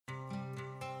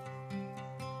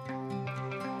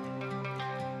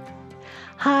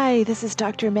Hi, this is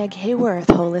Dr. Meg Hayworth,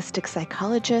 holistic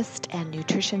psychologist and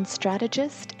nutrition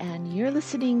strategist, and you're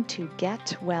listening to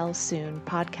Get Well Soon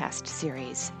podcast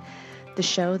series, the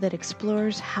show that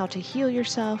explores how to heal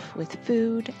yourself with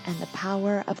food and the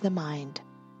power of the mind.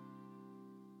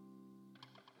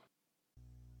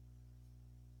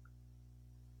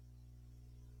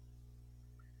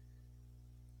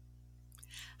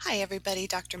 Hi everybody,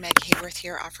 Dr. Meg Hayworth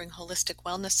here, offering holistic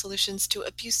wellness solutions to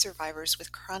abuse survivors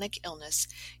with chronic illness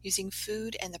using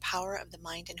food and the power of the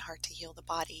mind and heart to heal the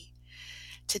body.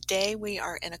 Today we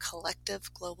are in a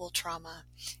collective global trauma.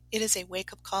 It is a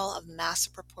wake-up call of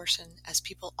massive proportion as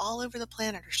people all over the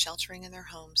planet are sheltering in their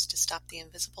homes to stop the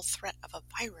invisible threat of a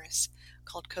virus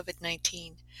called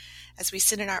COVID-19. As we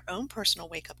sit in our own personal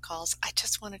wake-up calls, I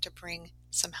just wanted to bring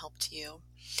some help to you.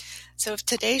 So if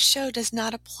today's show does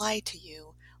not apply to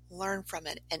you, learn from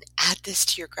it and add this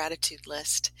to your gratitude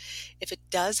list. If it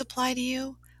does apply to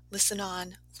you, listen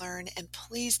on, learn, and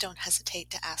please don't hesitate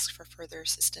to ask for further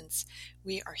assistance.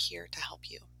 We are here to help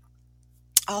you.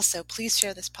 Also, please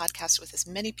share this podcast with as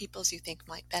many people as you think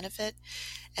might benefit,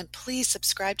 and please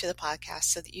subscribe to the podcast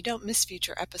so that you don't miss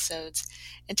future episodes,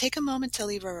 and take a moment to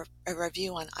leave a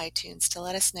review on iTunes to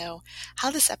let us know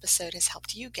how this episode has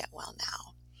helped you get well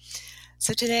now.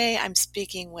 So today I'm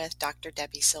speaking with Dr.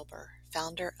 Debbie Silber,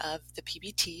 founder of the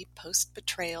PBT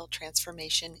Post-Betrayal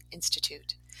Transformation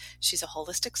Institute. She's a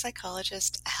holistic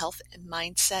psychologist, a health and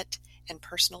mindset and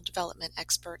personal development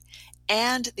expert,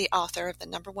 and the author of the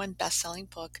 #1 best-selling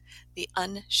book, The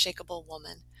Unshakable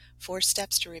Woman: 4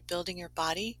 Steps to Rebuilding Your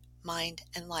Body, Mind,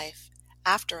 and Life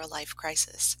After a Life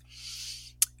Crisis.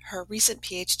 Her recent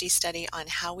PhD study on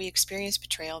how we experience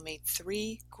betrayal made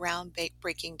 3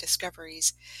 groundbreaking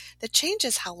discoveries that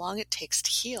changes how long it takes to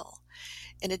heal.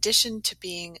 In addition to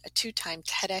being a 2-time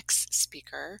TEDx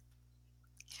speaker,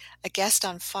 a guest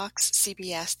on Fox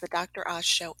CBS, The Dr. Oz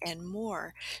Show, and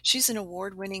more, she's an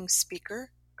award-winning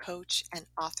speaker, coach, and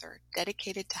author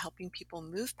dedicated to helping people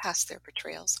move past their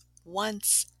betrayals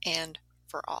once and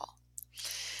for all.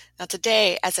 Now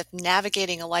today, as if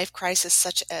navigating a life crisis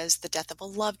such as the death of a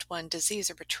loved one,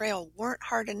 disease, or betrayal weren't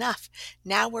hard enough,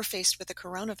 now we're faced with a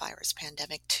coronavirus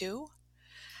pandemic too.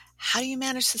 How do you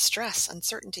manage the stress,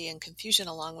 uncertainty, and confusion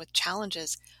along with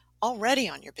challenges already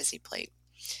on your busy plate?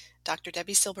 Dr.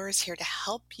 Debbie Silber is here to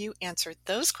help you answer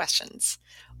those questions.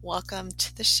 Welcome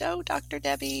to the show, Dr.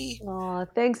 Debbie. Oh,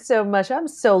 thanks so much. I'm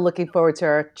so looking forward to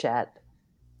our chat.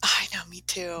 I know, me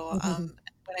too.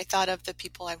 When I thought of the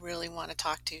people I really want to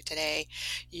talk to today,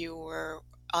 you were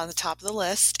on the top of the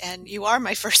list, and you are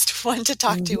my first one to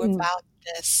talk to about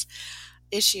this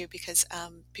issue because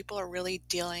people are really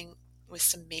dealing with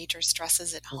some major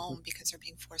stresses at home because they're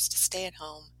being forced to stay at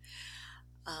home.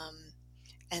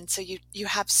 And so you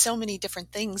have so many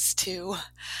different things to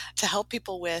help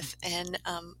people with. And,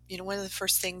 one of the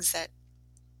first things that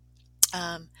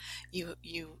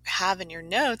you have in your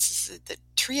notes is the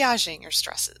triaging your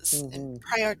stresses and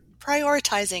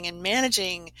prioritizing and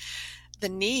managing the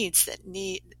needs that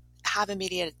need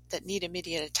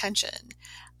immediate attention.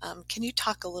 Can you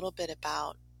talk a little bit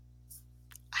about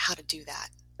how to do that?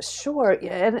 Sure.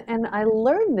 Yeah, and I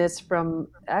learned this from,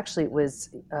 actually, it was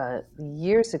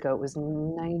years ago. It was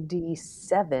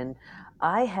 97.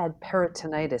 I had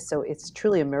peritonitis, so it's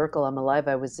truly a miracle I'm alive.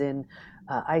 I was in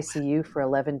ICU for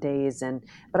 11 days,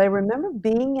 but I remember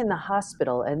being in the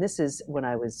hospital, and this is when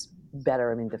I was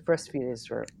better. I mean, the first few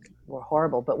days were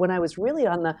horrible, but when I was really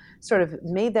on the sort of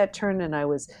made that turn and I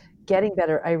was getting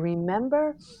better, I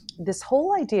remember this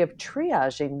whole idea of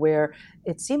triaging, where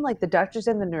it seemed like the doctors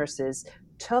and the nurses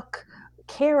took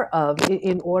care of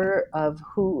in order of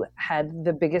who had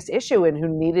the biggest issue and who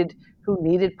needed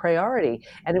priority.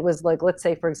 And it was like, let's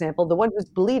say, for example, the one who's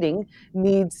bleeding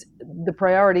needs the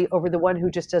priority over the one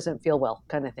who just doesn't feel well,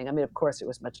 kind of thing. I mean, of course, it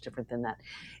was much different than that.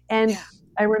 And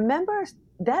I remember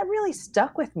that really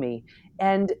stuck with me.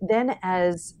 And then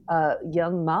as a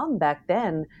young mom back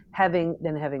then, having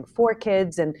 4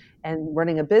 kids and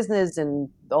running a business and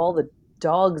all the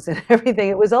dogs and everything,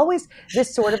 it was always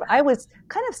this sort of, I was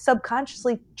kind of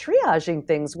subconsciously triaging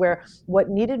things where what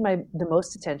needed the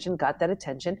most attention got that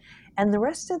attention, and the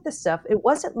rest of the stuff, it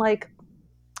wasn't like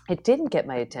it didn't get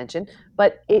my attention,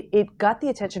 but it got the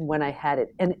attention when I had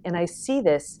it. And I see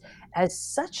this as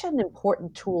such an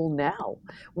important tool now,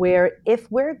 where if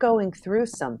we're going through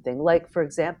something, like, for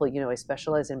example, I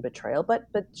specialize in betrayal, but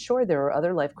sure, there are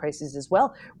other life crises as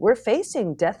well. We're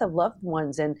facing death of loved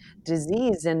ones and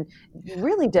disease and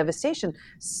really devastation,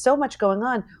 so much going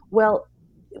on. Well,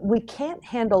 we can't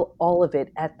handle all of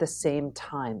it at the same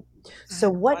time. So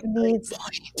what needs,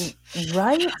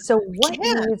 right? So what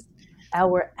needs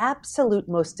our absolute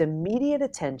most immediate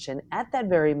attention at that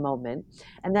very moment.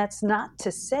 And that's not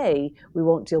to say we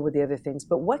won't deal with the other things,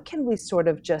 but what can we sort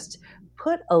of just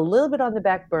put a little bit on the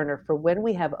back burner for when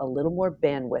we have a little more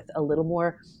bandwidth, a little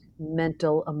more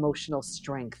mental, emotional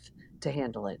strength to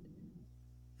handle it?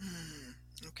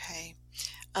 Okay.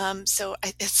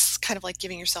 It's kind of like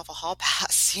giving yourself a hall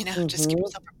pass, just give Hmm.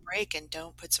 yourself a break and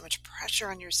don't put so much pressure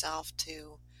on yourself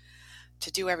to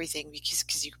do everything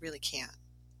because you really can't,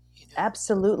 you know.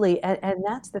 Absolutely. And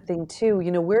that's the thing too.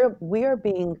 We are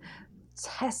being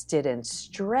tested and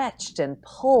stretched and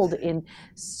pulled in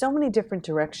so many different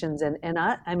directions.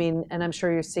 I mean, and I'm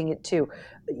sure you're seeing it too.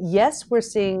 Yes, we're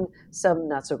seeing some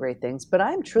not so great things, but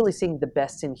I'm truly seeing the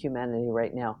best in humanity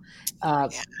right now. Oh Uh,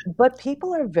 yeah. but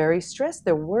people are very stressed.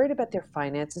 They're worried about their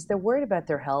finances. They're worried about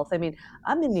their health. I mean,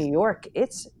 I'm in New York.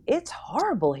 It's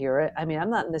horrible here. I mean, I'm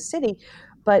not in the city,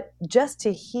 but just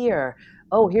to hear,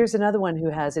 oh, here's another one who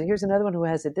has it. Here's another one who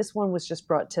has it. This one was just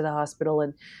brought to the hospital,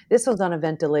 and this one's on a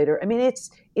ventilator. I mean,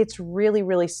 it's really,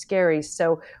 really scary.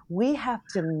 So we have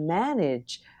to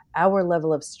manage our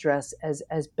level of stress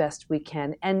as best we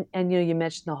can. And you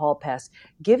mentioned the hall pass,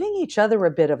 giving each other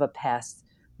a bit of a pass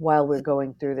while we're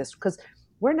going through this, because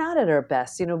we're not at our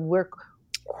best. We're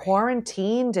Right.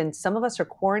 quarantined, and some of us are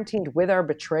quarantined with our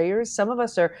betrayers. Some of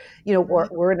us are, Mhm.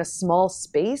 we're in a small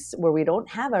space where we don't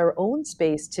have our own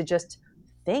space to just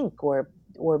think or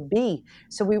be.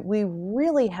 So we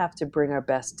really have to bring our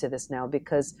best to this now,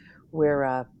 because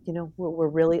we're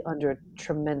really under a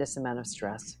tremendous amount of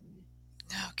stress.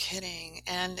 No kidding.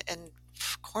 And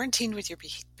quarantined with your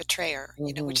betrayer,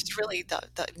 which Hmm. is really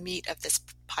the meat of this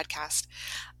podcast.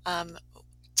 Um,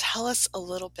 Tell us a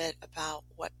little bit about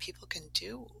what people can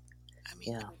do. I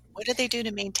mean, Yeah. what do they do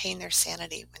to maintain their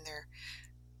sanity when they're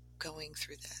going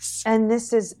through this? And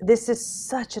this is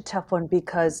such a tough one,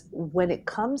 because when it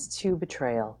comes to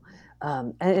betrayal,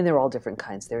 and they're all different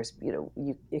kinds. There's,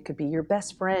 it could be your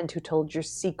best friend who told your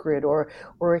secret, or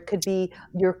it could be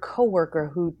your coworker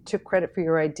who took credit for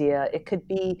your idea. It could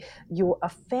be a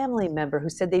family member who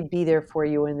said they'd be there for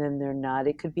you and then they're not.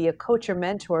 It could be a coach or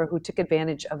mentor who took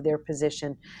advantage of their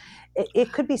position.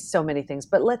 It could be so many things,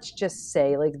 but let's just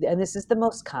say, like, and this is the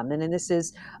most common, and this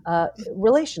is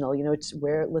relational. It's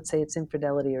where, let's say, it's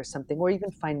infidelity or something, or even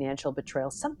financial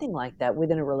betrayal, something like that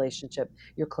within a relationship,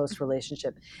 your close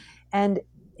relationship. And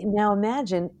now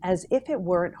imagine, as if it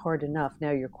weren't hard enough,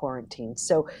 now you're quarantined.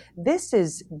 So this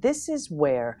is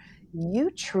where you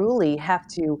truly have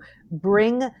to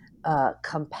bring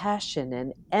compassion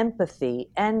and empathy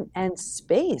and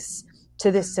space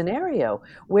to this Mm, scenario,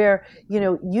 where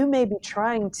you may be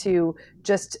trying to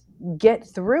just get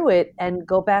through it and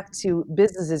go back to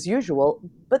business as usual,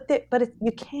 but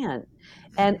you can't.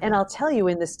 And mhm. I'll tell you,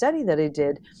 in the study that I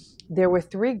did, there were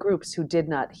three groups who did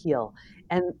not heal,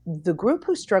 and the group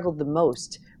who struggled the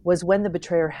most was when the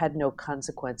betrayer had no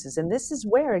consequences. And this is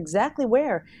where, exactly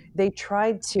where, they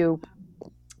tried to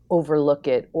overlook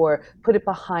it or put it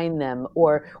behind them,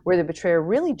 or where the betrayer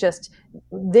really just,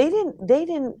 they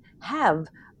didn't have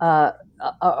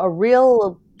a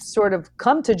real sort of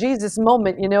come to Jesus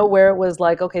moment, where it was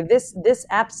like, okay, this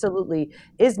absolutely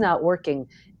is not working,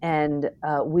 and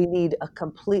we need a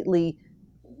completely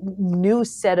new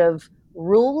set of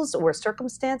rules or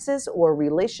circumstances or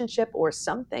relationship or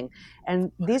something. And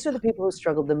these are the people who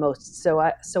struggled the most. So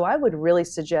I would really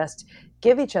suggest,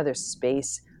 give each other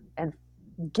space and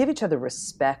give each other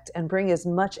respect, and bring as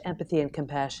much empathy and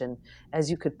compassion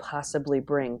as you could possibly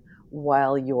bring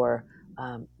while you're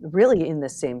really in the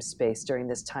same space during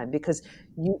this time, because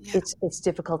Yeah. it's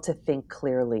difficult to think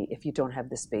clearly if you don't have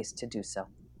the space to do so.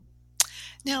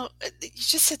 Now, you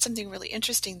just said something really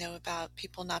interesting, though, about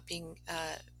people not being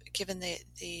given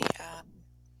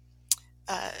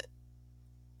uh,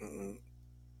 mm,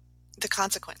 the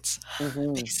consequence,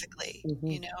 Hmm. basically.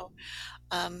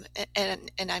 Hmm.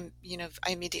 And I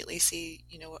immediately see,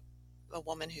 a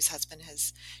woman whose husband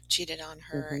has cheated on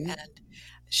her, Hmm. and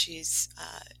she's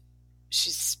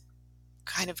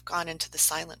kind of gone into the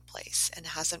silent place and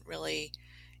hasn't really,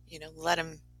 let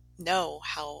him know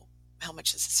how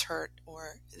much this has hurt.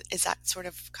 Or is that sort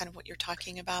of kind of what you're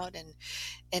talking about?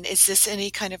 And is this any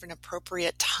kind of an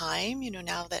appropriate time,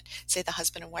 now that, say, the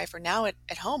husband and wife are now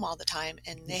at home all the time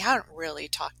and they haven't really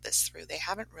talked this through? They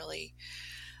haven't really,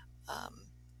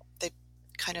 um, they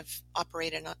kind of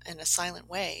operate in a silent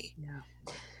way. Yeah.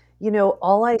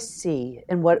 All I see,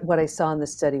 and what I saw in the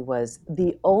study, was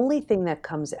the only thing that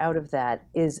comes out of that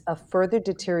is a further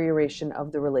deterioration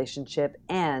of the relationship,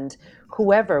 and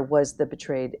whoever was the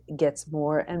betrayed gets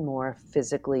more and more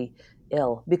physically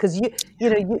ill, because you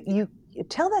know you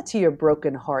tell that to your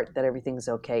broken heart that everything's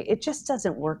okay. It just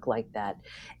doesn't work like that.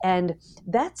 And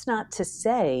that's not to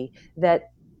say that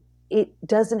it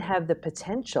doesn't have the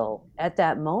potential at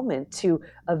that moment to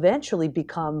eventually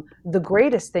become the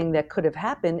greatest thing that could have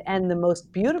happened and the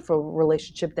most beautiful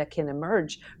relationship that can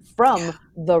emerge from Yeah.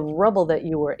 the rubble that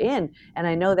you were in. And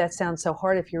I know that sounds so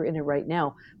hard if you're in it right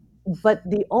now, but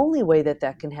the only way that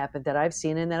that can happen that I've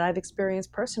seen and that I've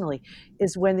experienced personally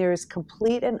is when there is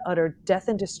complete and utter death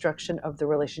and destruction of the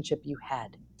relationship you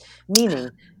had.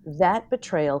 Meaning that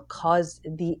betrayal caused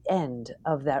the end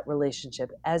of that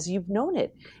relationship as you've known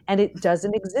it, and it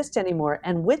doesn't exist anymore.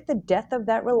 And with the death of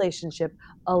that relationship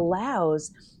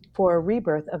allows for a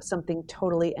rebirth of something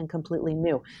totally and completely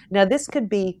new. Now, this could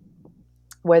be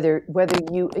whether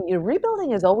you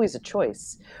rebuilding is always a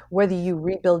choice, whether you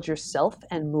rebuild yourself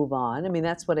and move on. I mean,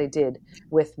 that's what I did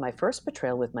with my first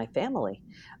betrayal with my family.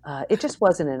 It just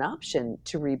wasn't an option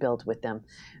to rebuild with them.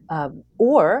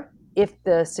 Or if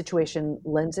the situation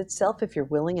lends itself, if you're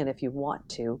willing and if you want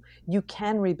to, you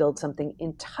can rebuild something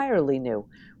entirely new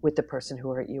with the person who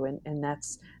hurt you. And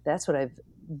that's what I've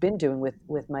been doing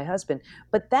with my husband.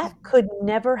 But that could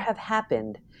never have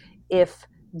happened if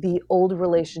the old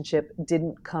relationship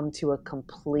didn't come to a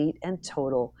complete and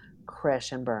total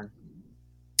crash and burn.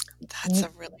 That's a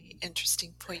really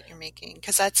interesting point you're making,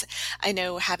 because I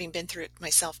know, having been through it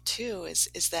myself too,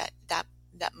 is that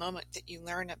moment that you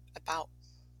learn about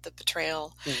the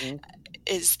betrayal Mm-hmm.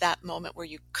 is that moment where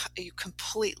you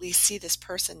completely see this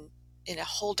person in a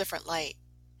whole different light,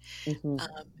 Mm-hmm.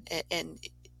 and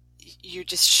you're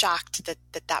just shocked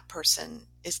that person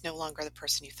is no longer the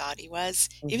person you thought he was,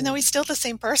 even though Mm-hmm. he's still the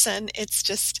same person. It's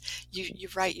just,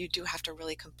 you're right. You do have to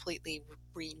really completely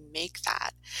remake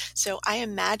that. So I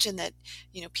imagine that,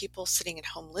 people sitting at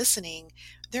home listening,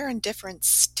 they're in different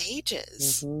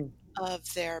stages Mm-hmm.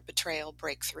 of their betrayal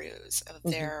breakthroughs, of Mm-hmm.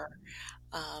 their,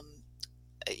 um,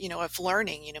 of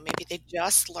learning. Maybe they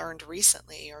just learned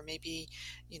recently, or maybe,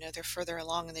 they're further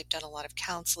along and they've done a lot of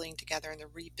counseling together and they're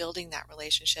rebuilding that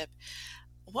relationship.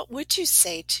 What would you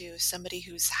say to somebody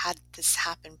who's had this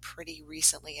happen pretty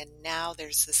recently, and now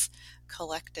there's this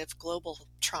collective global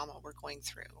trauma we're going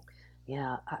through?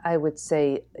 Yeah, I would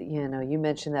say, you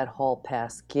mentioned that hall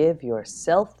pass. Give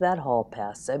yourself that hall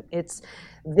pass.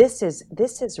 This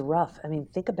is rough. I mean,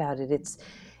 think about it.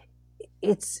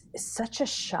 It's such a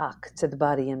shock to the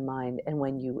body and mind, and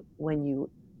when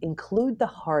you include the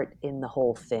heart in the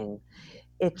whole thing,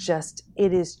 it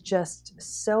is just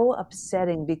so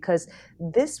upsetting because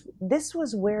this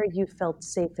was where you felt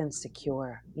safe and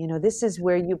secure. This is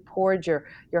where you poured your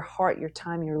heart, your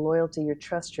time, your loyalty, your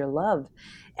trust, your love,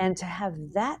 and to have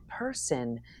that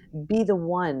person be the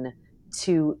one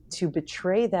to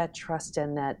betray that trust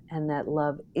and that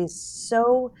love is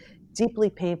so deeply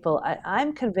painful.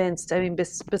 I'm convinced. I mean,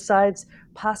 besides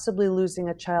possibly losing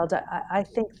a child, I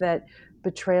think that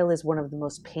betrayal is one of the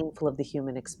most painful of the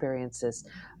human experiences,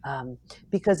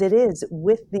 because it is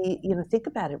with think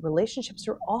about it, relationships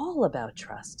are all about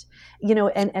trust,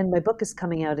 and my book is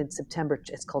coming out in September.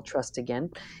 It's called Trust Again.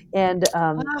 And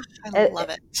Ah, I a- love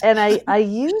it. and I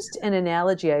used an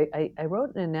analogy. I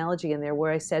wrote an analogy in there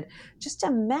where I said, just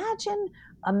imagine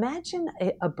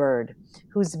a bird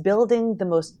who's building the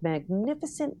most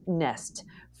magnificent nest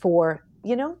for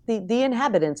the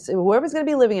inhabitants, whoever's going to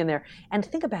be living in there. And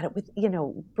think about it, with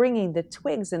bringing the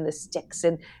twigs and the sticks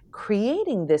and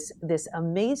creating this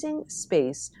amazing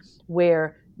space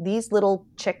where these little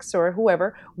chicks or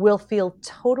whoever will feel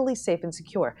totally safe and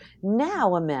secure.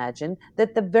 Now imagine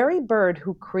that the very bird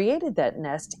who created that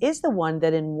nest is the one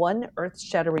that in one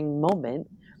earth-shattering moment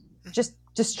just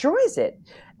destroys it.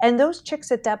 And those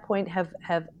chicks at that point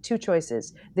have two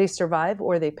choices: they survive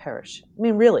or they perish. I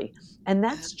mean, really. And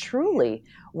that's truly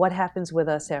what happens with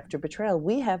us after betrayal.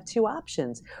 We have two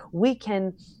options. We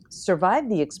can survive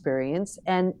the experience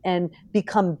and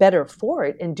become better for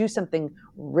it and do something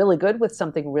really good with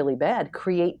something really bad,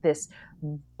 create this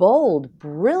bold,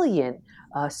 brilliant,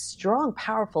 strong,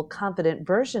 powerful, confident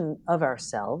version of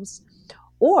ourselves,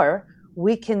 or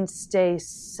we can stay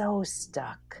so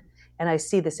stuck. And I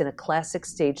see this in a classic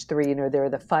stage 3. There are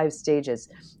the 5 stages.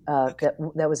 Okay.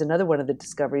 That was another one of the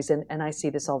discoveries, and I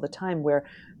see this all the time where,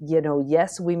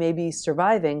 yes, we may be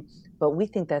surviving, but we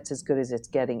think that's as good as it's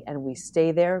getting, and we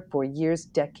stay there for years,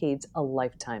 decades, a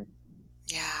lifetime.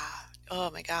 Yeah.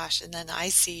 Oh my gosh. And then I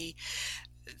see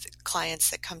clients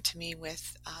that come to me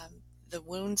with the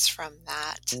wounds from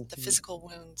that, the Mm-hmm. physical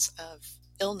wounds of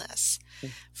illness, Mm-hmm.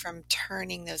 from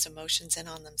turning those emotions in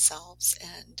on themselves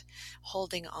and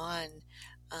holding on.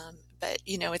 But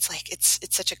it's like it's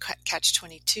such a catch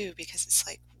 22, because it's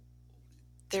like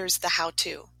there's the how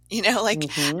to. like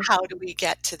Hmm. how do we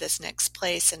get to this next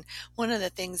place? And one of the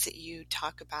things that you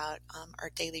talk about are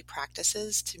daily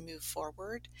practices to move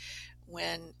forward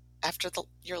when after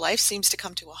your life seems to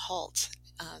come to a halt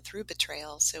through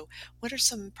betrayal. So what are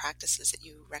some practices that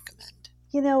you recommend?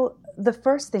 The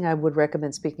first thing I would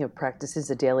recommend, speaking of practice, is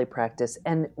a daily practice.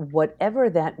 And whatever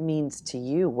that means to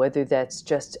you, whether that's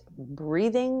just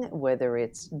breathing, whether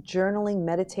it's journaling,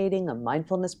 meditating, a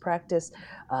mindfulness practice,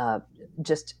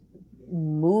 just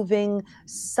moving,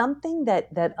 something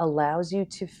that allows you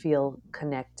to feel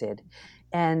connected.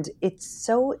 And it's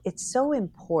so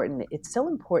important. It's so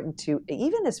important to,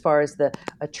 even as far as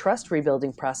a trust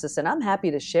rebuilding process. And I'm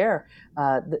happy to share.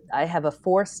 I have a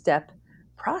 4-step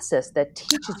process that I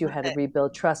teaches you love how to it.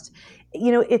 rebuild trust.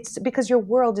 It's because your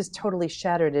world is totally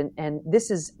shattered, and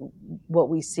this is what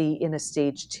we see in a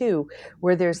stage 2,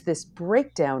 where there's this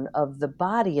breakdown of the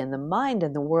body and the mind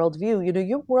and the worldview.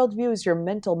 Your worldview is your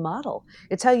mental model.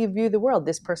 It's how you view the world.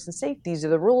 This person's safe, these are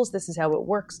the rules, this is how it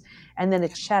works, and then Yeah.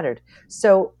 it's shattered.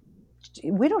 So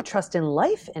we don't trust in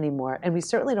life anymore, and we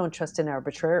certainly don't trust in our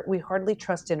betrayer. We hardly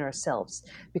trust in ourselves,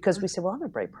 because we say, well, I'm a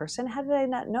bright person. How did I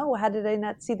not know? How did I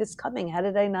not see this coming? How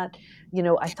did I not,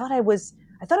 I thought I was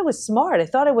smart. I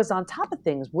thought I was on top of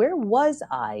things. Where was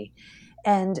I?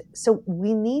 And so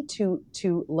we need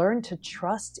to learn to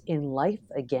trust in life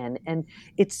again. And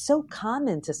it's so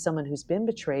common to someone who's been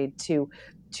betrayed to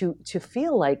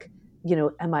feel like,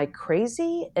 am I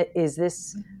crazy? Is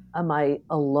this, am I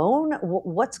alone?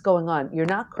 What's going on? You're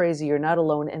not crazy. You're not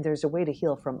alone. And there's a way to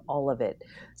heal from all of it. Mhm.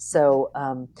 So,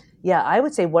 yeah, I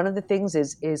would say one of the things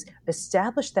is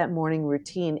establish that morning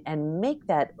routine and make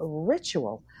that a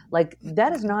ritual. Like,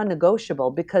 that is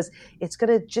non-negotiable, because it's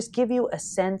going to just give you a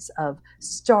sense of,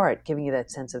 start giving you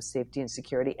that sense of safety and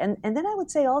security. And then I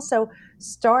would say also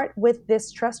start with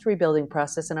this trust rebuilding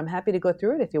process. And I'm happy to go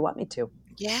through it if you want me to.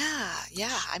 Yeah,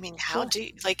 yeah. I mean, how Sure. do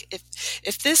you, like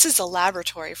if this is a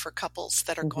laboratory for couples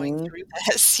that are going Hmm. through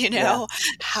this, Yeah.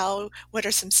 what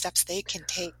are some steps they can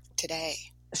take today?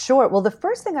 Sure. Well, the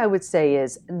first thing I would say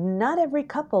is, not every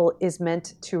couple is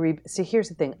meant to see, here's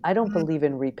the thing. I don't Mhm. believe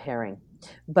in repairing,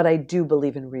 but I do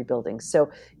believe in rebuilding. So,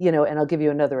 and I'll give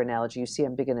you another analogy. You see,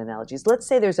 I'm big in analogies. Let's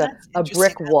say there's a, That's a interesting.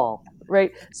 brick wall,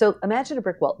 right? So imagine a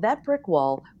brick wall. That brick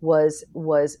wall was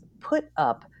put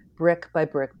up brick by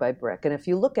brick by brick. And if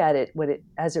you look at it,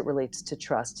 as it relates to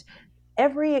trust,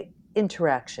 every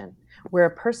interaction where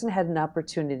a person had an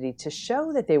opportunity to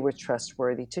show that they were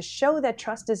trustworthy, to show that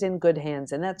trust is in good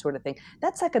hands and that sort of thing,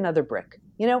 that's like another brick,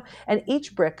 and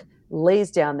each brick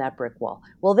lays down that brick wall.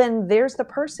 Well, then there's the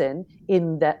person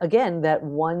in that, again, that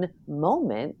one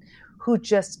moment, who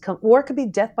just or it could be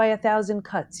death by 1,000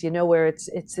 cuts, where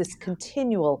it's this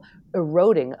continual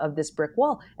eroding of this brick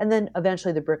wall, and then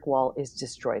eventually the brick wall is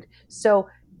destroyed. So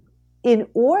in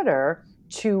order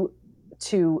to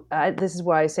this is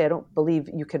why I say I don't believe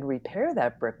you can repair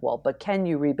that brick wall, but can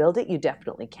you rebuild it? You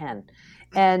definitely can.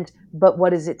 Mhm. But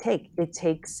what does it take? It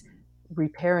takes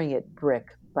repairing it brick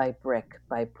by brick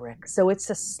by brick. So it's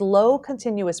a slow,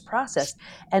 continuous process,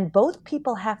 and both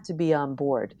people have to be on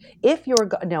board. If you're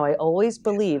now, I always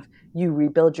believe you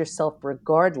rebuild yourself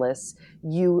regardless,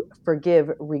 you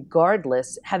forgive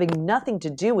regardless, having nothing to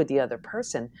do with the other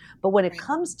person. But when it Right.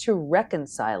 comes to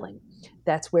reconciling,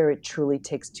 that's where it truly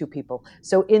takes two people.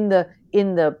 So in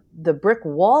the brick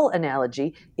wall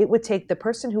analogy, it would take the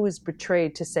person who is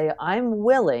betrayed to say, I'm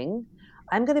going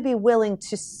to be willing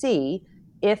to see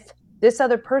if this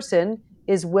other person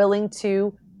is willing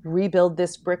to rebuild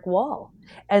this brick wall.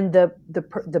 And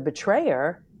the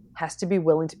betrayer has to be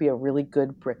willing to be a really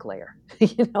good bricklayer,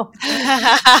 you know,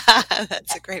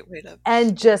 That's a great way to and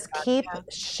put just that. keep Yeah.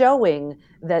 showing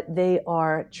that they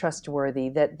are trustworthy,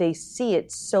 that they see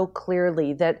it so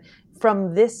clearly, that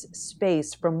from this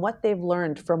space, from what they've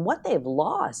learned, from what they've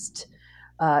lost,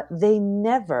 they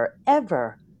never,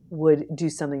 ever would do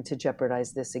something to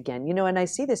jeopardize this again. And I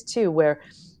see this too, where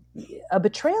a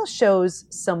betrayal shows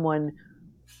someone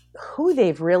who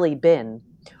they've really been,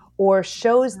 or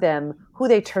shows them who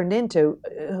they turned into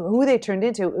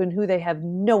and who they have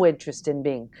no interest in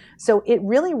being. So it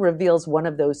really reveals one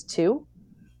of those two.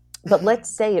 But Mhm. let's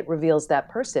say it reveals that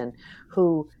person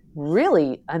who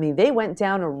really, I mean, they went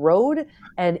down a road,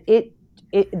 and it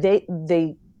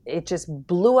just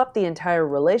blew up the entire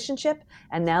relationship,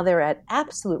 and now they're at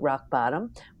absolute rock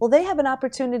bottom. Well, they have an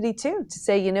opportunity too to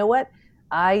say, you know what,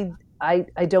 I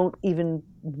don't even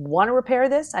want to repair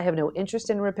this. I have no interest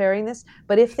in repairing this.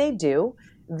 But if they do,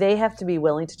 they have to be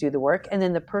willing to do the work, and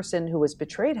then the person who was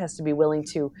betrayed has to be willing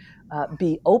to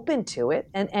be open to it.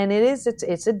 And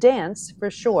it's a dance for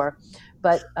sure,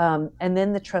 But and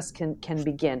then the trust can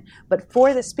begin. But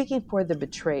speaking for the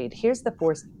betrayed, here's the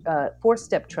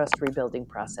four-step trust rebuilding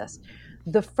process.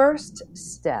 The first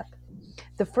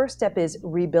step is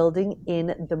rebuilding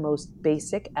in the most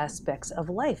basic aspects of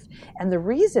life. And the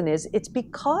reason is it's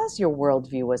because your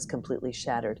worldview was completely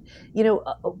shattered.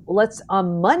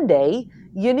 On Monday,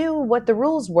 you knew what the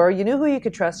rules were, you knew who you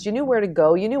could trust, you knew where to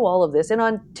go, you knew all of this. And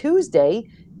on Tuesday,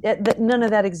 none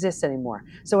of that exists anymore.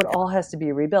 So it all has to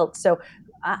be rebuilt. So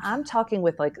I'm talking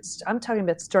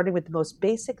about starting with the most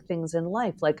basic things in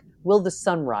life, like, will the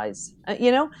sun rise?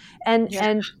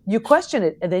 And you question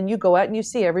it, and then you go out and you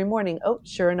see every morning, oh,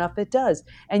 sure enough, it does.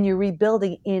 And you're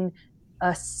rebuilding in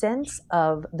a sense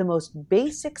of the most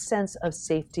basic sense of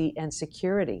safety and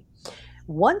security.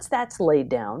 Once that's laid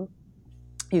down,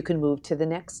 you can move to the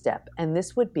next step. And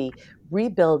this would be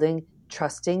rebuilding,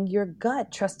 trusting your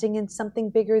gut, trusting in something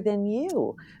bigger than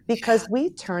you, because we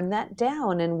turned that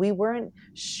down and we weren't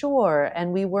sure,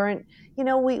 and we weren't,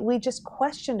 we just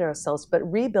questioned ourselves. But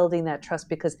rebuilding that trust,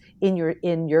 because in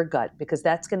your gut, because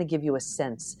that's going to give you a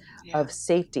sense of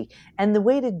safety. And the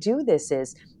way to do this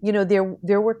is,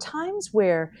 there were times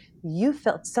where you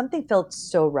felt something felt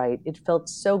so right, it felt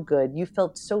so good, you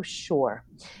felt so sure.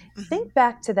 Think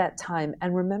back to that time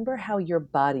and remember how your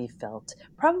body felt.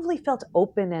 Probably felt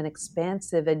open and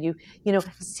expansive, and you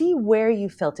see where you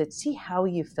felt it, see how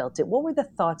you felt it. What were the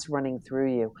thoughts running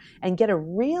through you? And get a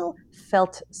real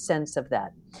felt sense of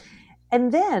that.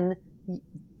 And then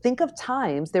think of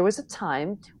times, there was a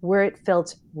time where it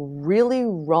felt really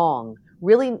wrong.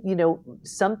 Really,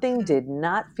 something did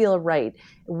not feel right.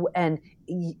 And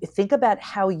think about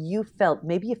how you felt.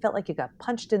 Maybe you felt like you got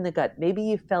punched in the gut. Maybe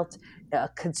you felt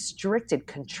constricted,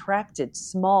 contracted,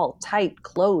 small, tight,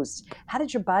 closed. How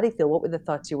did your body feel? What were the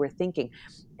thoughts you were thinking?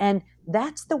 And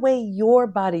that's the way your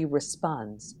body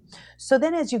responds. So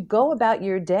then as you go about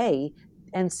your day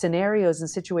and scenarios and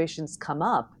situations come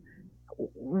up,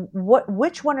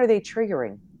 which one are they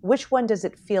triggering? Which one does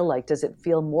it feel like? Does it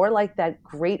feel more like that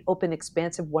great, open,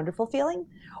 expansive, wonderful feeling?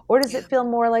 Or does it feel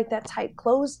more like that tight,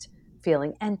 closed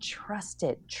feeling? And trust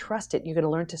it. Trust it. You're going to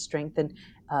learn to strengthen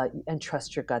and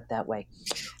trust your gut that way.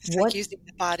 It's like using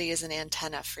the body as an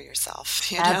antenna for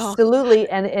yourself. Absolutely.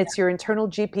 And it's your internal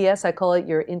GPS. I call it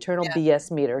your internal BS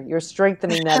meter. You're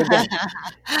strengthening that again.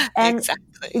 And,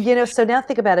 exactly. So now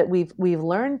think about it. We've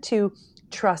learned to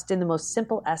trust in the most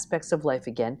simple aspects of life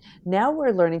again. Now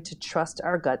we're learning to trust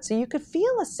our gut. So you could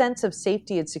feel a sense of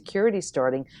safety and security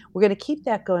starting. We're going to keep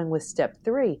that going with step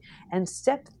 3. And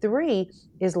step 3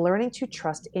 is learning to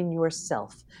trust in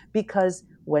yourself. Because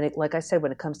like I said,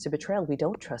 when it comes to betrayal, we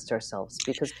don't trust ourselves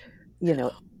because,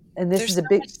 and this There's is a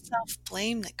big much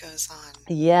self-blame that goes on.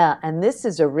 Yeah, and this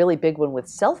is a really big one with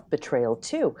self-betrayal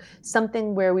too.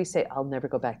 Something where we say, I'll never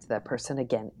go back to that person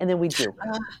again. And then we do,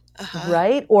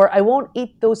 right? Or I won't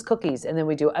eat those cookies. And then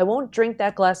we do. I won't drink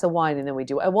that glass of wine. And then we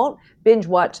do. I won't binge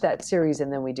watch that series.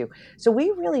 And then we do. So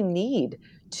we really need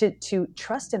to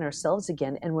trust in ourselves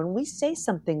again. And when we say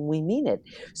something, we mean it.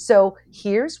 So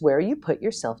here's where you put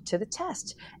yourself to the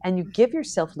test and you give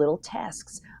yourself little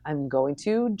tasks. I'm going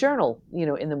to journal,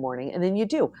 in the morning, and then you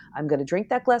do. I'm going to drink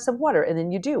that glass of water, and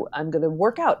then you do. I'm going to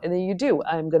work out, and then you do.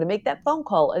 I'm going to make that phone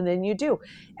call, and then you do.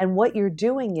 And what you're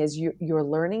doing is you're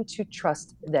learning to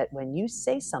trust that when you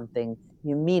say something,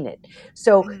 you mean it.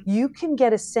 So you can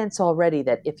get a sense already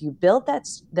that if you build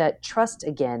that trust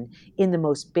again in the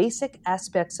most basic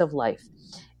aspects of life,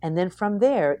 and then from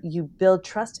there, you build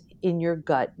trust in your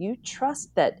gut. You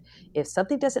trust that if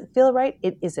something doesn't feel right,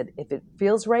 it isn't. If it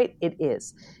feels right, it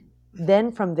is.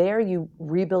 Then from there, you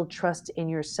rebuild trust in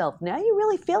yourself. Now you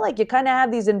really feel like you kind of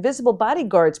have these invisible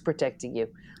bodyguards protecting you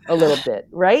a little bit,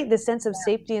 right? The sense of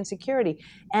safety and security.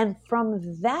 And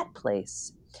from that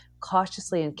place,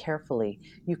 cautiously and carefully,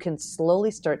 you can slowly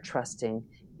start trusting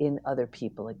in other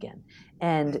people again.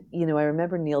 And, I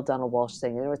remember Neale Donald Walsch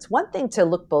saying, it's one thing to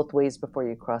look both ways before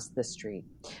you cross the street,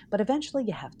 but eventually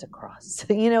you have to cross.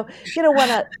 You don't want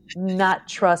to not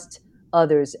trust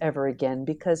others ever again,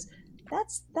 because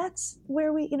that's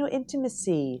where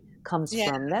intimacy comes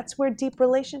from. That's where deep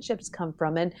relationships come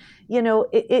from. And,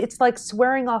 it's like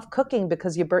swearing off cooking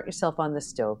because you burnt yourself on the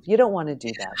stove. You don't want to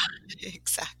do that.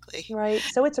 Exactly. Right.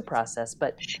 So it's a process,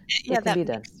 but it can be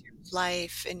done.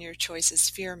 Life and your choices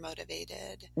fear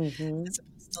motivated as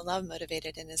opposed to love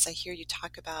motivated. And as I hear you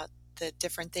talk about the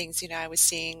different things, I was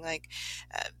seeing like,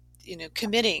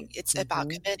 committing. It's about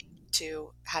committing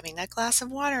to having that glass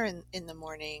of water in the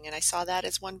morning. And I saw that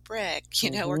as one brick,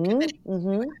 or committing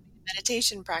to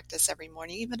meditation practice every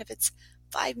morning, even if it's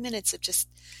 5 minutes of just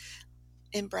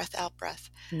in breath, out breath.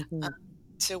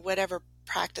 So whatever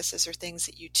practices or things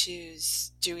that you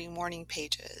choose, doing morning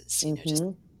pages, just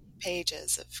Mm-hmm.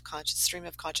 pages of stream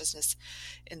of consciousness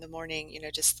in the morning,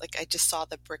 just like I just saw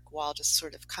the brick wall just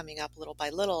sort of coming up little by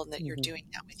little, and that you're Mm-hmm. doing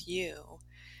that with you.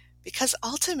 Because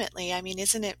ultimately, I mean,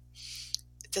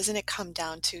 doesn't it come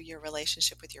down to your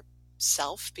relationship with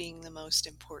yourself being the most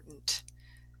important?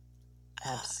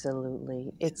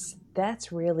 Absolutely. You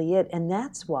That's really it. And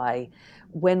that's why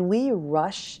when we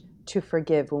rush to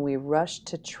forgive, when we rush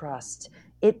to trust,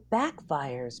 it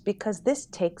backfires because this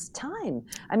takes time.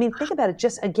 I mean, think about it,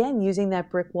 just again, using that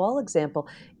brick wall example.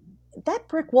 That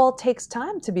brick wall takes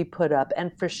time to be put up.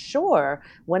 And for sure,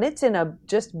 when it's in a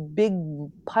just big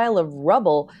pile of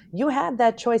rubble, you have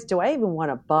that choice. Do I even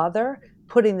want to bother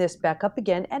putting this back up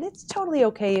again? And it's totally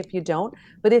okay if you don't.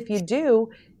 But if you do,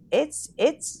 it's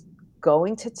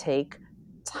going to take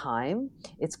time.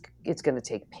 It's going to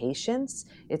take patience.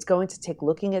 It's going to take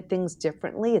looking at things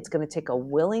differently. It's going to take a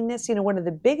willingness. One of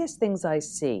the biggest things I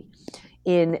see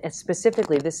in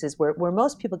specifically, this is where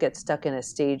most people get stuck in a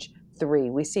stage 3.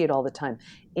 We see it all the time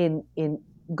in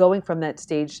going from that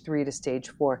stage 3 to stage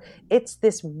 4. It's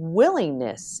this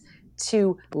willingness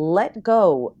to let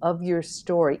go of your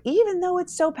story, even though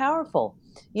it's so powerful.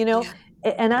 Yeah.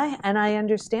 And I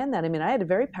understand that. I mean, I had a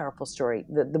very powerful story.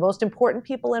 The most important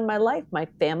people in my life, my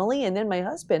family, and then my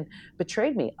husband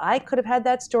betrayed me. I could have had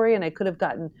that story, and I could have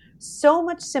gotten so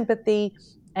much sympathy,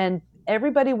 and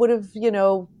everybody would have,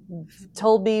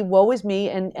 told me, woe is me.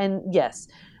 And yes,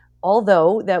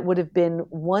 although that would have been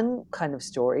one kind of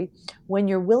story, when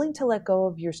you're willing to let go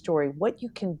of your story, what you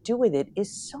can do with it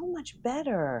is so much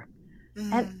better.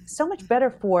 And Mm. so much better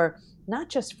for not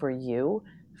just for you,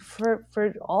 for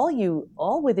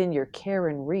all within your care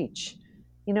and reach.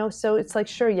 So it's like,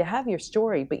 sure, you have your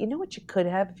story, but you know what you could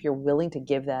have if you're willing to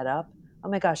give that up? Oh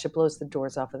my gosh, it blows the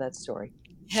doors off of that story.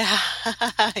 Yeah.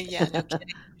 Yeah, no kidding.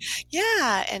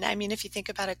 Yeah, and I mean, if you think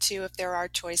about it too, if there are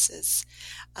choices,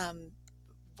 um,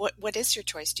 what is your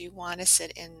choice? Do you want to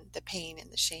sit in the pain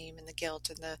and the shame and the guilt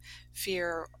and the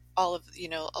fear, all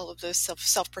of those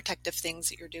self-protective things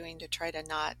that you're doing to try to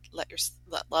not let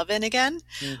love in again?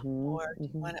 Hmm. Or do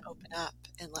you Hmm. want to open up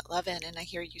and let love in? And I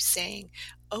hear you saying,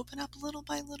 open up little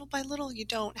by little by little. You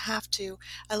don't have to.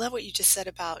 I love what you just said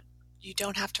about you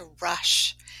don't have to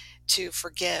rush to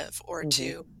forgive or Hmm.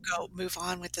 to go move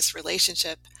on with this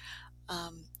relationship,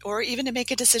 or even to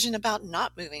make a decision about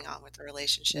not moving on with the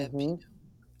relationship. Hmm.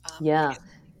 Maybe Yeah.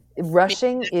 making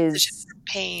Rushing that decision is, from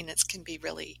pain, it can be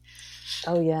really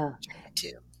oh yeah. tricky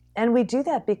too. And we do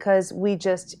that because we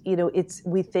just,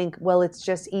 we think, well, it's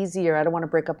just easier. I don't want to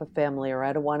break up a family, or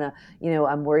I don't want to,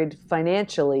 I'm worried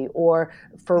financially, or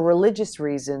for religious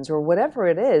reasons, or whatever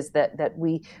it is that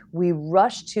we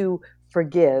rush to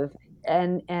forgive,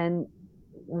 and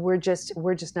we're just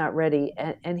not ready.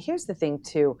 And here's the thing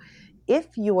too. If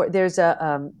you're there's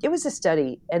a It was a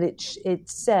study, and it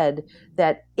said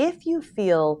that if you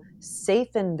feel safe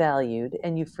and valued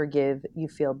and you forgive, you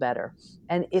feel better.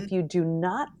 And if you do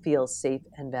not feel safe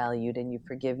and valued and you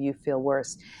forgive, you feel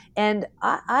worse. And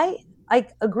I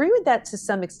agree with that to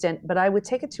some extent, but I would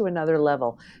take it to another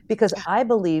level, because Yeah. I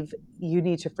believe you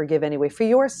need to forgive anyway for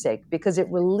your sake, because it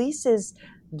releases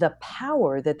the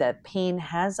power that pain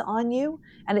has on you,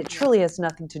 and it Yeah. truly has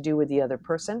nothing to do with the other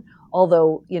person.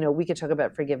 Although, we could talk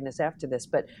about forgiveness after this,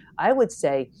 but I would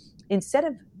say, instead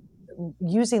of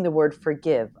using the word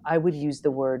forgive, I would use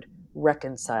the word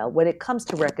reconcile. When it comes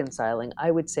to reconciling,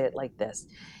 I would say it like this: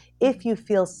 if you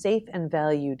feel safe and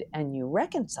valued and you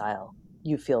reconcile,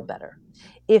 you feel better.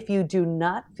 If you do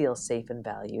not feel safe and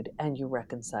valued and you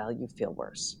reconcile, you feel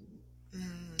worse.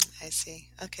 I see.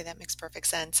 Okay, that makes perfect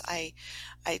sense. I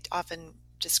often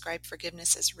describe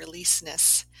forgiveness as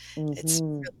releaseness. It's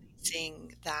Hmm.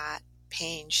 releasing that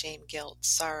pain, shame, guilt,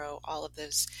 sorrow, all of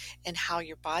those, and how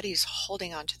your body's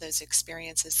holding on to those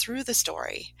experiences through the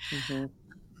story. Hmm.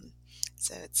 Mm.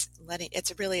 So it's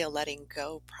really a letting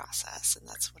go process, and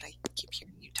that's what I keep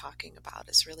hearing you talking about.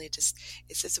 Is really it's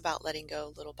just about letting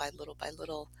go little by little by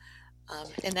little.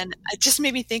 And then it just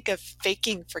made me think of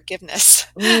faking forgiveness.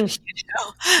 Mm. You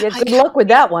know, Yeah, like good luck with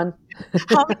that one.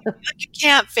 how you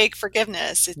can't fake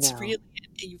forgiveness. It's No. really,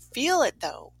 you feel it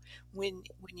though. When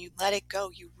you let it go,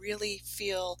 you really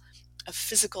feel a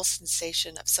physical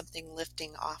sensation of something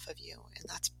lifting off of you, and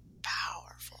that's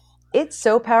powerful. It's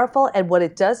so powerful, and what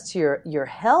it does to your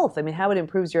health. I mean, how it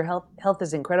improves your health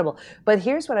is incredible. But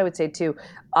here's what I would say too.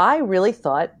 I really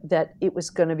thought that it was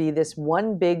going to be this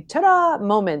one big ta-da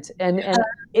moment, and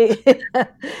it,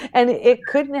 and it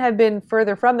couldn't have been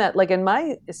further from that. Like in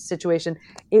my situation,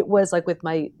 it was like with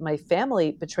my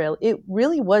family betrayal. It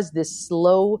really was this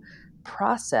slow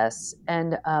process,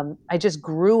 and I just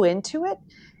grew into it.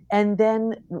 And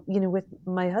then, with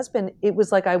my husband, it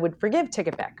was like I would forgive, take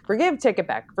it back, forgive, take it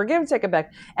back, forgive, take it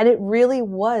back. And it really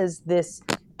was this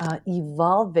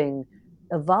evolving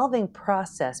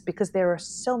process, because there are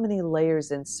so many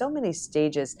layers and so many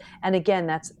stages. And again,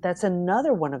 that's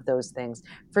another one of those things.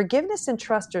 Forgiveness and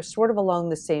trust are sort of along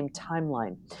the same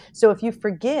timeline. So if you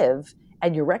forgive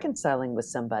and you're reconciling with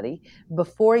somebody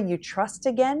before you trust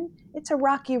again, it's a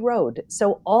rocky road.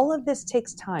 So all of this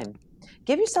takes time.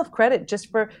 Give yourself credit just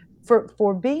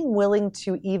for being willing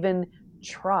to even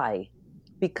try,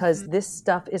 because this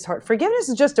stuff is hard. Forgiveness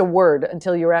is just a word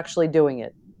until you're actually doing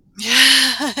it.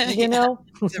 You know?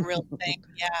 It's a real thing.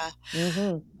 Yeah.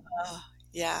 Mm-hmm.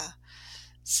 Yeah.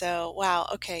 So, wow.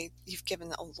 Okay. You've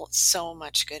given so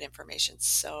much good information,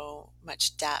 so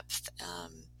much depth.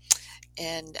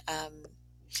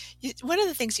 One of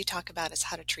the things you talk about is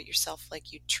how to treat yourself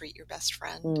like you treat your best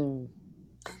friend.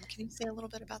 Can you say a little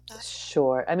bit about that?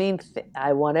 Sure. I mean,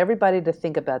 I want everybody to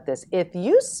think about this. If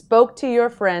you spoke to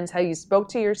your friends how you spoke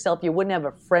to yourself, you wouldn't have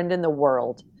a friend in the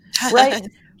world, right?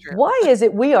 Why is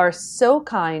it we are so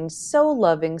kind, so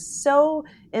loving, so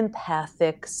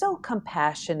empathic, so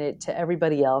compassionate to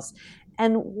everybody else?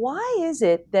 And why is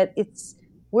it that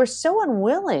we're so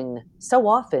unwilling so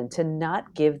often to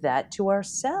not give that to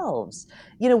ourselves?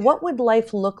 What would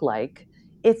life look like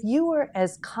if you were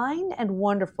as kind and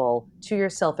wonderful to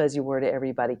yourself as you were to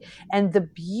everybody? And the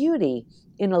beauty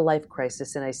in a life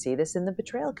crisis, and I see this in the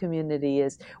betrayal community,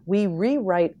 is we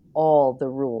rewrite all the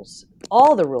rules.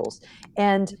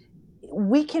 And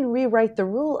we can rewrite the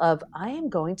rule of, I am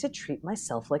going to treat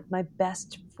myself like my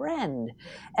best friend.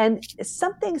 And here's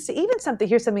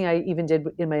something I even did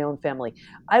in my own family.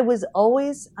 I was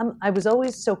always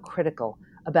so critical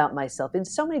about myself in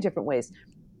so many different ways.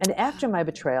 And after my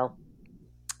betrayal,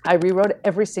 I rewrote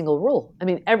every single rule. I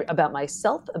mean, about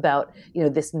myself, about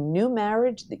this new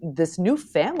marriage, this new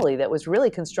family that was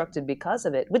really constructed because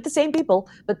of it, with the same people,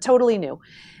 but totally new.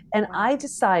 And I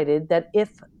decided that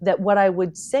what I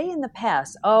would say in the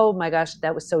past, oh my gosh,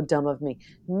 that was so dumb of me.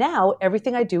 Now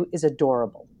everything I do is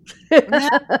adorable. How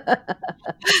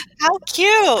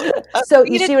cute! So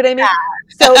you see what I mean?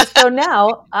 So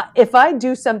now, if I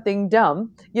do something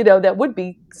dumb, that would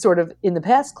be sort of in the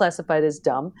past classified as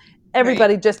dumb,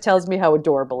 everybody just tells me how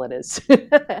adorable it is.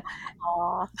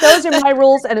 Those are my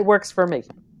rules, and it works for me.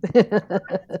 That's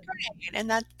great. And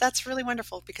that's really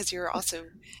wonderful, because you're also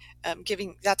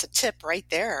that's a tip right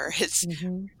there, is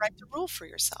write the rule for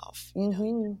yourself.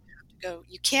 You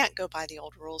can't go by the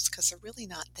old rules, because they're really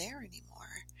not there anymore.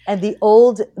 And the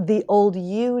old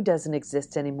you doesn't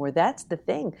exist anymore. That's the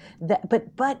thing.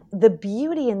 But the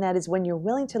beauty in that is when you're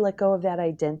willing to let go of that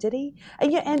identity.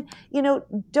 And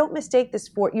don't mistake this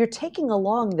for, you're taking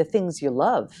along the things you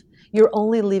love. You're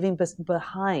only leaving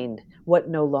behind what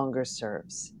no longer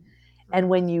serves. And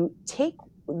when you take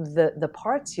the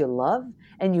parts you love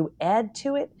and you add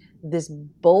to it this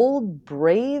bold,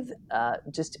 brave,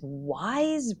 just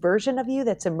wise version of you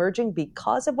that's emerging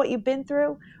because of what you've been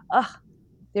through,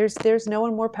 there's no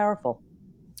one more powerful.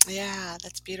 Yeah,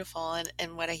 that's beautiful.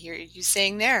 And what I hear you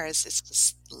saying there is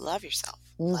just love yourself.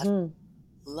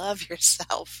 Love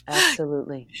yourself.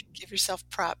 Absolutely. Give yourself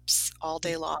props all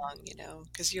day long,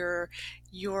 because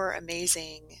you're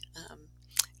amazing.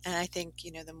 And I think,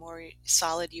 the more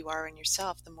solid you are in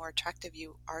yourself, the more attractive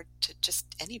you are to just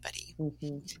anybody,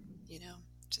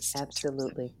 just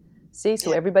absolutely. See,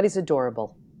 so everybody's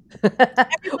adorable.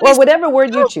 Or whatever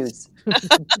word you choose.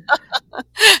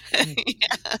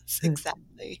 Yes,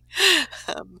 exactly.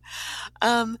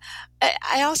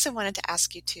 I also wanted to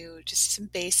ask you just some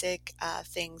basic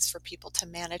things for people to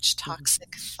manage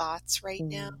toxic thoughts right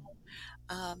now,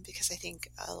 because I think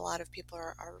a lot of people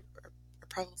are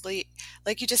probably,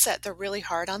 like you just said, they're really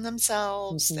hard on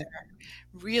themselves. They're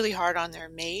really hard on their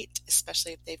mate,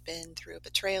 especially if they've been through a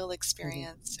betrayal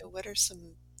experience. So what are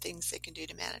some things they can do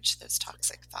to manage those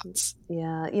toxic thoughts?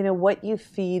 Yeah, what you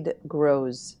feed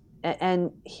grows.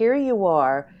 And here you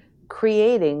are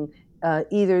creating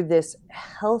either this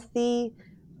healthy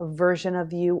version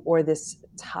of you or this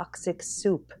toxic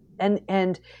soup.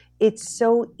 And it's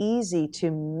so easy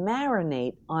to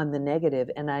marinate on the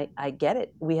negative. And I get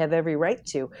it. We have every right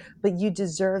to. But you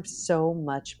deserve so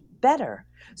much better.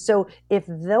 So if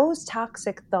those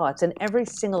toxic thoughts, and every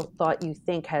single thought you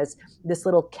think has this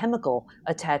little chemical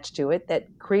attached to it that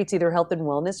creates either health and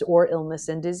wellness or illness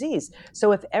and disease.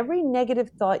 So if every negative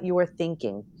thought you are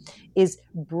thinking is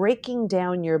breaking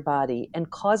down your body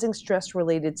and causing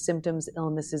stress-related symptoms,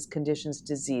 illnesses, conditions,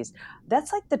 disease,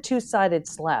 that's like the two-sided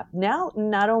slap. Now,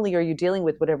 not only are you dealing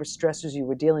with whatever stressors you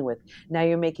were dealing with, now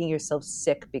you're making yourself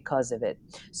sick because of it.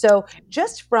 So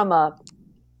just from a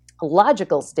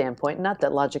logical standpoint, not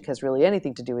that logic has really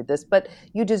anything to do with this, but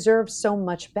you deserve so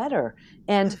much better.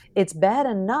 And it's bad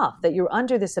enough that you're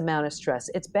under this amount of stress.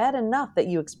 It's bad enough that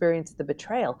you experienced the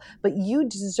betrayal, but you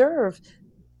deserve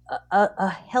a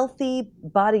healthy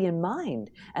body and mind.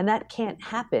 And that can't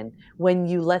happen when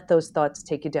you let those thoughts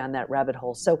take you down that rabbit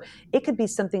hole. So it could be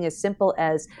something as simple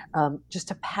as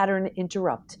just a pattern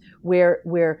interrupt where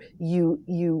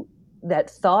you that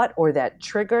thought or that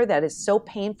trigger that is so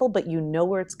painful, but you know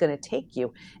where it's going to take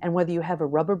you. And whether you have a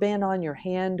rubber band on your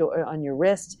hand or on your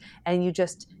wrist, and you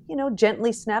just,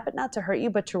 gently snap it, not to hurt you,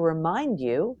 but to remind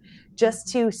you just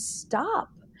to stop.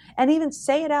 And even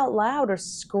say it out loud or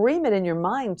scream it in your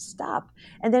mind, stop.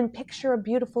 And then picture a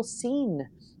beautiful scene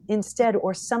instead,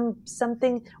 or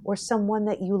something or someone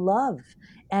that you love.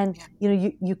 And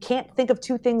you can't think of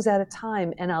two things at a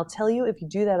time. And I'll tell you, if you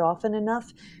do that often enough,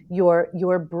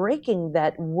 you're breaking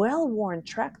that well-worn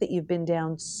track that you've been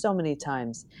down so many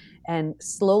times, and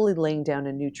slowly laying down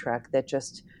a new track that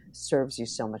just serves you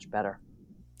so much better.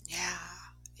 Yeah,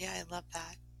 I love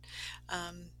that.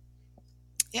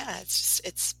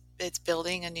 It's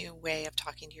building a new way of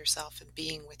talking to yourself and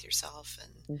being with yourself,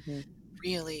 and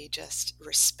really just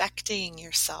respecting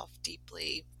yourself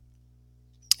deeply.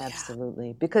 Absolutely.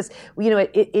 Yeah. Because,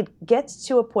 it gets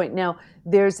to a point now,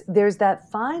 there's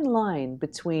that fine line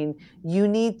between you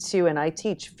need to, and I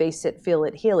teach, face it, feel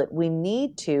it, heal it. We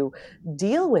need to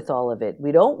deal with all of it.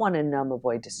 We don't want to numb,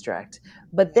 avoid, distract.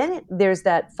 But then there's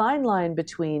that fine line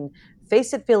between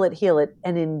face it, feel it, heal it,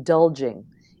 and indulging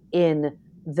in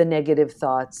the negative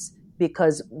thoughts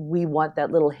because we want that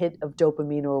little hit of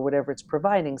dopamine or whatever it's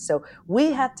providing. So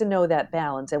we have to know that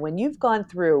balance. And when you've gone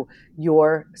through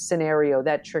your scenario,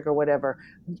 that trigger, whatever,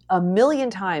 a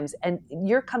million times, and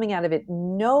you're coming out of it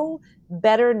no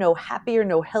better, no happier,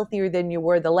 no healthier than you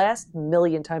were the last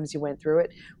million times you went through it,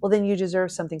 well, then you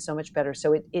deserve something so much better.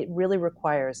 So it really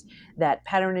requires that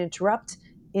pattern interrupt,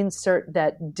 insert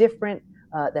that different,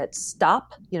 that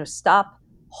stop, stop,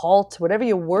 halt, whatever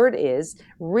your word is,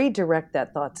 redirect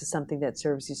that thought to something that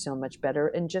serves you so much better,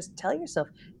 and just tell yourself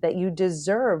that you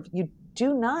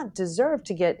do not deserve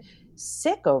to get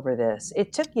sick over this.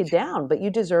 It took you down, but you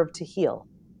deserve to heal.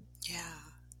 Yeah,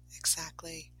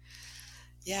 exactly.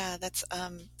 Yeah, that's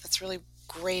really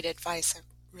great advice. I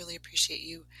really appreciate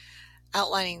you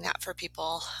outlining that for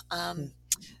people.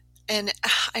 And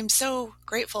I'm so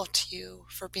grateful to you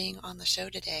for being on the show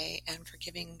today and for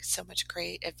giving so much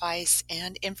great advice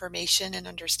and information and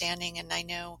understanding. And I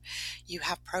know you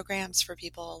have programs for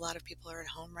people. A lot of people are at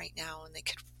home right now and they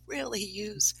could really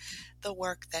use the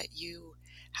work that you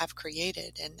have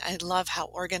created. And I love how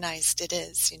organized it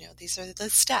is. These are the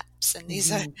steps, and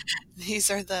these are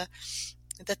the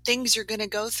things you're going to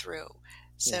go through.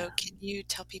 So can you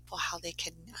tell people how they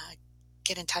can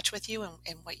get in touch with you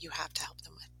and what you have to help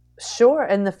them with? Sure.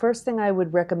 And the first thing I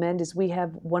would recommend is we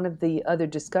have one of the other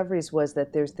discoveries was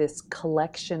that there's this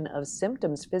collection of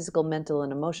symptoms, physical, mental,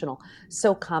 and emotional,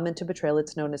 so common to betrayal.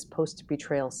 It's known as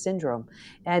post-betrayal syndrome.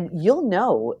 And you'll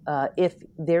know if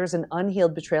there's an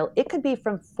unhealed betrayal. It could be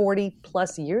from 40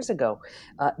 plus years ago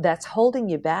that's holding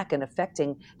you back and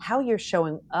affecting how you're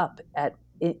showing up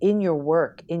in your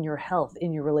work, in your health,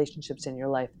 in your relationships, in your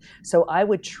life. So I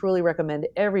would truly recommend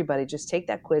everybody just take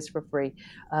that quiz for free.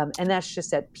 And that's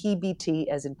just at PBT,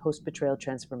 as in post-betrayal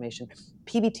transformation,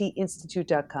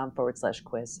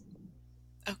 pbtinstitute.com/quiz.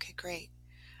 Okay, great.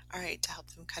 All right, to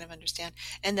help them kind of understand.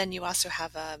 And then you also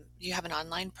have an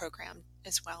online program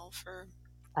as well for...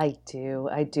 I do.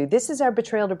 This is our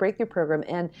Betrayal to Breakthrough program.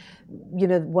 And,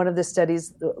 one of the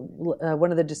studies, one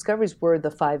of the discoveries were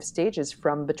the 5 stages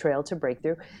from betrayal to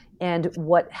breakthrough, and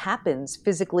what happens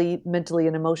physically, mentally,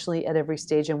 and emotionally at every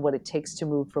stage, and what it takes to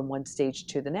move from one stage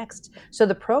to the next. So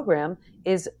the program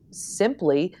is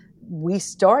simply, we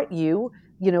start you,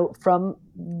 from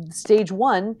stage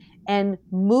 1 and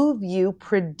move you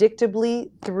predictably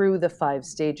through the 5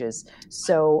 stages.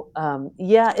 So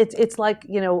it's like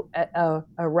a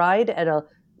ride at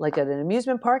an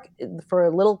amusement park for a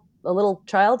little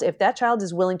child. If that child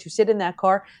is willing to sit in that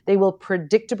car, they will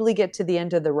predictably get to the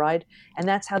end of the ride. And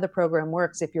that's how the program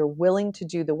works. If you're willing to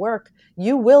do the work,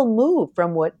 you will move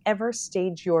from whatever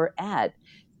stage you're at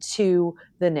to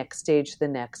the next stage, the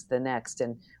next.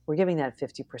 And we're giving that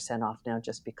 50% off now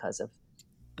just because of,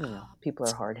 people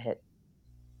are hard hit.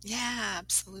 Yeah,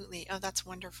 absolutely. Oh, that's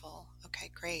wonderful.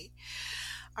 Okay, great.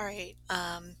 All right.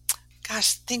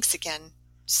 Gosh, thanks again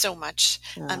so much.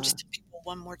 Just to people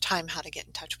one more time how to get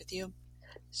in touch with you.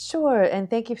 Sure. And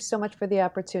thank you so much for the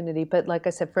opportunity. But like I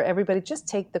said, for everybody, just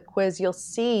take the quiz. You'll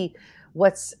see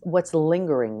what's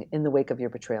lingering in the wake of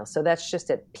your betrayal. So that's just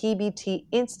at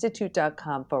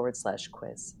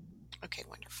pbtinstitute.com/quiz. Okay,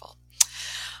 wonderful.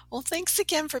 Well, thanks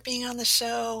again for being on the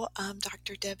show,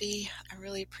 Dr. Debbie. I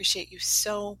really appreciate you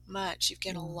so much. You've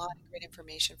given a lot of great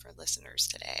information for listeners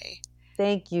today.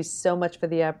 Thank you so much for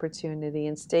the opportunity,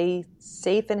 and stay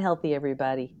safe and healthy,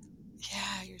 everybody.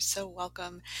 Yeah, you're so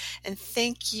welcome. And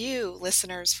thank you,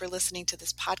 listeners, for listening to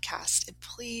this podcast. And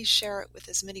please share it with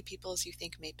as many people as you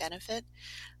think may benefit.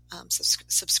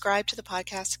 Subscribe to the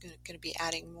podcast. I'm going to be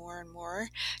adding more and more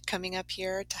coming up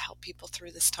here to help people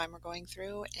through this time we're going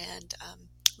through. And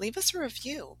leave us a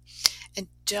review. And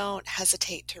don't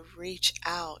hesitate to reach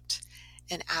out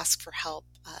and ask for help.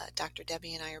 Dr.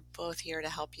 Debbie and I are both here to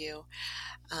help you.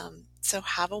 So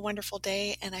have a wonderful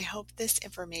day, and I hope this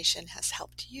information has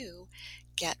helped you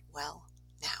get well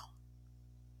now.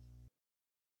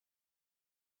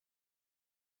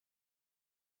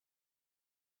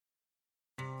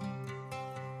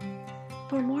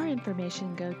 For more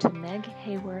information, go to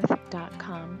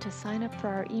meghayworth.com to sign up for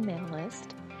our email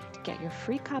list, get your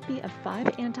free copy of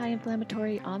 5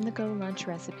 anti-inflammatory on-the-go lunch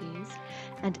recipes,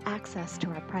 and access to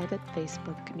our private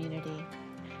Facebook community.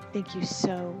 Thank you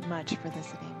so much for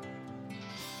listening.